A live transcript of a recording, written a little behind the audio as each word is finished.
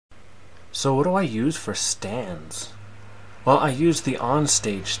So what do I use for stands? Well, I use the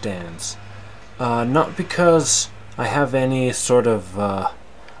on-stage stands. Not because I have any sort of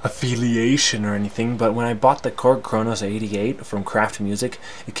affiliation or anything, but when I bought the Korg Kronos 88 from Craft Music,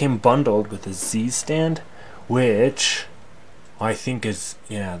 it came bundled with a Z stand, which I think is,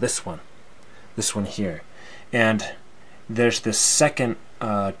 yeah, this one here. And there's this second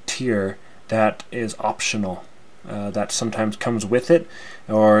tier that is optional, that sometimes comes with it,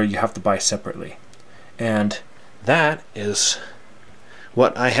 or you have to buy separately. And that is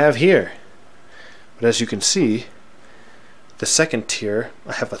what I have here. But as you can see, the second tier,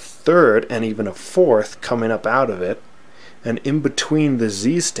 I have a third and even a fourth coming up out of it. And in between the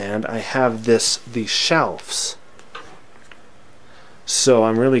Z stand, I have these shelves. So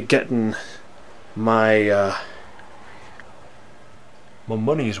I'm really getting my my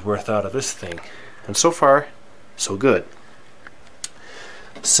money's worth out of this thing. And so far, so good.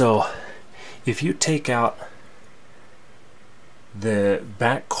 So if you take out the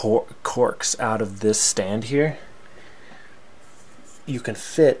back corks out of this stand here, you can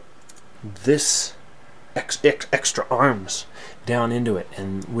fit this extra arms down into it,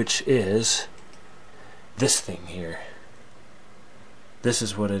 and which is this thing here. This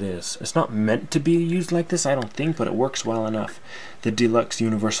is what it is. It's not meant to be used like this, I don't think, but it works well enough. The Deluxe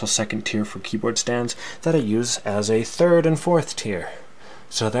Universal second tier for keyboard stands that I use as a third and fourth tier.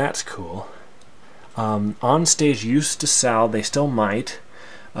 So that's cool. On stage used to sell, they still might,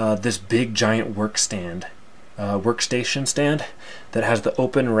 this big giant workstation stand that has the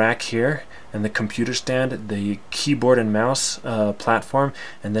open rack here, and the computer stand, the keyboard and mouse platform,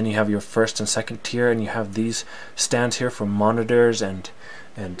 and then you have your first and second tier, and you have these stands here for monitors and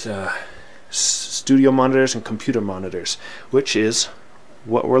studio monitors and computer monitors, which is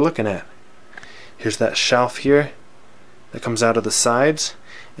what we're looking at. Here's that shelf here that comes out of the sides,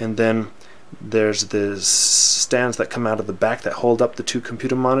 and then there's the stands that come out of the back that hold up the two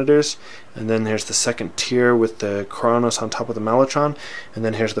computer monitors, and then there's the second tier with the Kronos on top of the Mellotron, and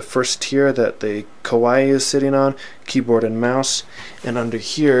then here's the first tier that the Kawaii is sitting on, keyboard and mouse, and under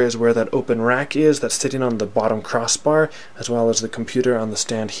here is where that open rack is that's sitting on the bottom crossbar, as well as the computer on the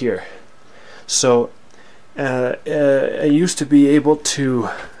stand here. So I used to be able to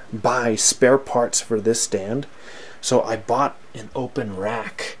buy spare parts for this stand, so I bought an open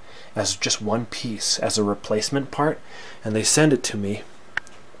rack as just one piece as a replacement part, and they send it to me,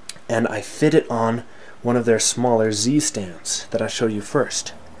 and I fit it on one of their smaller Z stands that I showed you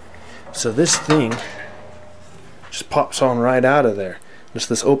first. So this thing just pops on right out of there. There's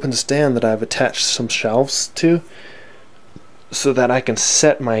this open stand that I've attached some shelves to so that I can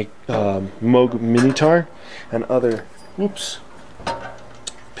set my Moog Minitar and other, whoops,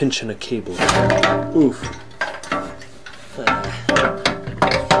 pinching a cable. Oof.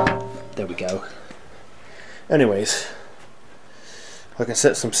 There we go. Anyways, I can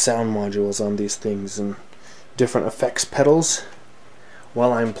set some sound modules on these things and different effects pedals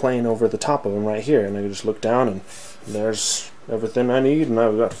while I'm playing over the top of them right here, and I can just look down and there's everything I need, and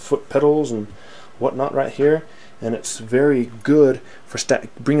I've got foot pedals and whatnot right here, and it's very good for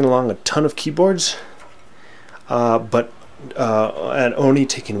bringing along a ton of keyboards, and only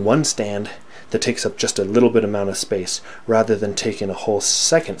taking one stand that takes up just a little bit amount of space, rather than taking a whole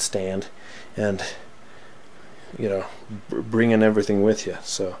second stand and, you know, bringing everything with you.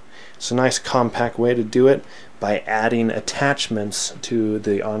 So it's a nice compact way to do it by adding attachments to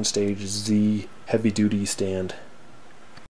the onstage Z heavy duty stand.